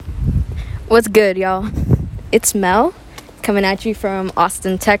What's good, y'all? It's Mel, coming at you from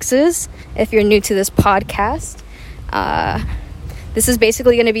Austin, Texas. If you're new to this podcast, this is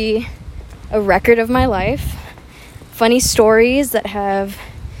basically going to be a record of my life. Funny stories that have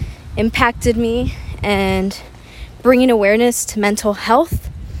impacted me and bringing awareness to mental health.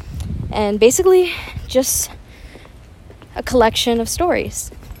 And basically just a collection of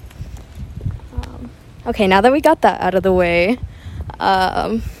stories. Okay, now that we got that out of the way,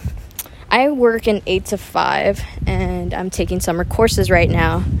 I work an 8 to 5, and I'm taking summer courses right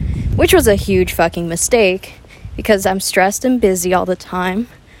now, which was a huge fucking mistake because I'm stressed and busy all the time.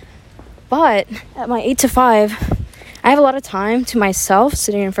 But at my 8 to 5, I have a lot of time to myself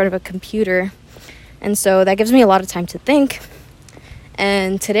sitting in front of a computer, and so that gives me a lot of time to think.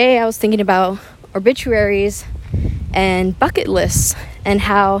 And today I was thinking about obituaries and bucket lists, and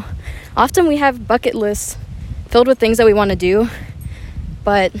how often we have bucket lists filled with things that we want to do,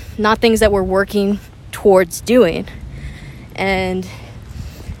 but not things that we're working towards doing. And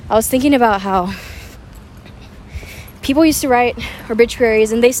I was thinking about how people used to write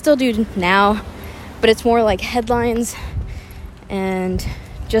obituaries, and they still do now, but it's more like headlines and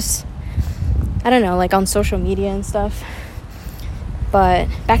just, I don't know, like on social media and stuff. But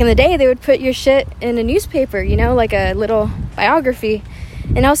back in the day, they would put your shit in a newspaper, you know, like a little biography.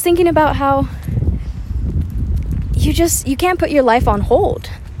 And I was thinking about how you can't put your life on hold.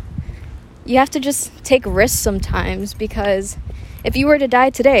 You have to just take risks sometimes, because if you were to die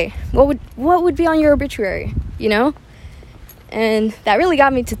today, what would be on your obituary, you know? And that really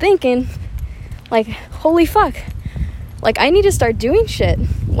got me to thinking, like, holy fuck. Like, I need to start doing shit.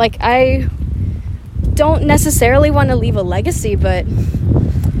 Like, I don't necessarily want to leave a legacy, but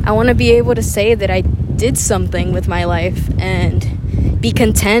I want to be able to say that I did something with my life and be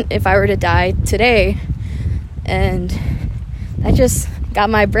content if I were to die today. And that just got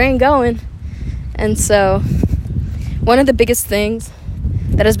my brain going. And so one of the biggest things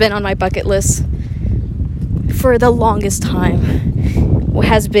that has been on my bucket list for the longest time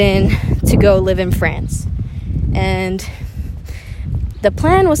has been to go live in France. And the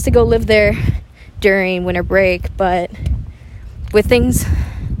plan was to go live there during winter break, but with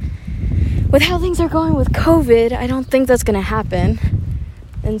how things are going with COVID, I don't think that's going to happen.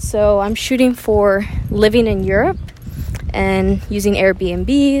 And so I'm shooting for living in Europe and using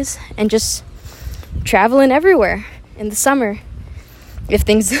Airbnbs and just traveling everywhere in the summer if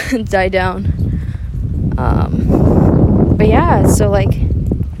things die down. But yeah, so like,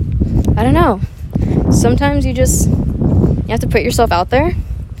 I don't know. Sometimes you have to put yourself out there.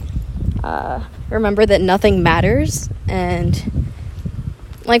 Remember that nothing matters, and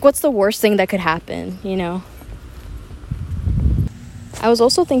like, what's the worst thing that could happen, you know? I was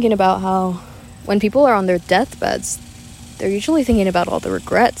also thinking about how when people are on their deathbeds, they're usually thinking about all the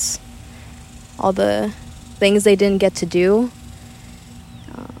regrets, all the things they didn't get to do,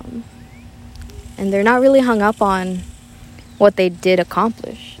 and they're not really hung up on what they did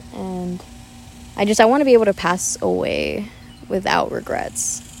accomplish. And I want to be able to pass away without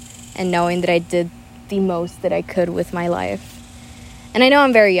regrets and knowing that I did the most that I could with my life. And I know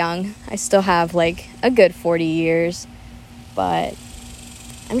I'm very young. I still have like a good 40 years, but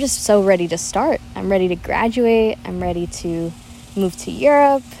I'm just so ready to start. I'm ready to graduate. I'm ready to move to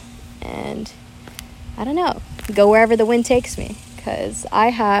Europe and, I don't know, go wherever the wind takes me, because I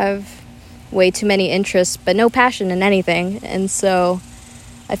have way too many interests but no passion in anything. And so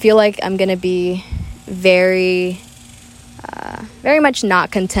I feel like I'm going to be very much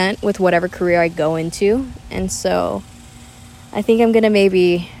not content with whatever career I go into. And so I think I'm going to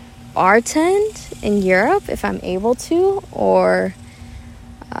maybe bartend in Europe if I'm able to, or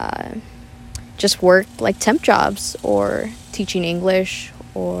just work like temp jobs or teaching English,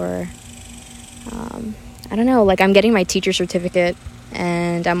 or I don't know, like I'm getting my teacher certificate,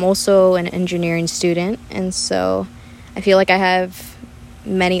 and I'm also an engineering student, and so I feel like I have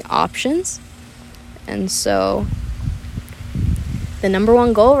many options. And so the number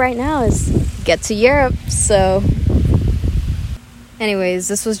one goal right now is get to Europe. So anyways,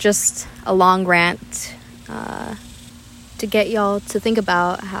 this was just a long rant to get y'all to think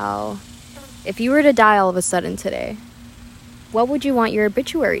about how, if you were to die all of a sudden today, what would you want your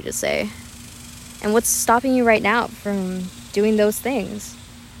obituary to say? And what's stopping you right now from doing those things?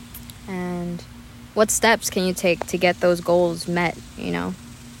 And what steps can you take to get those goals met, you know?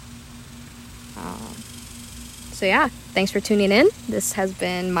 So yeah, thanks for tuning in. This has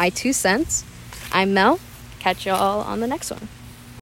been my 2 cents. I'm Mel. Catch y'all on the next one.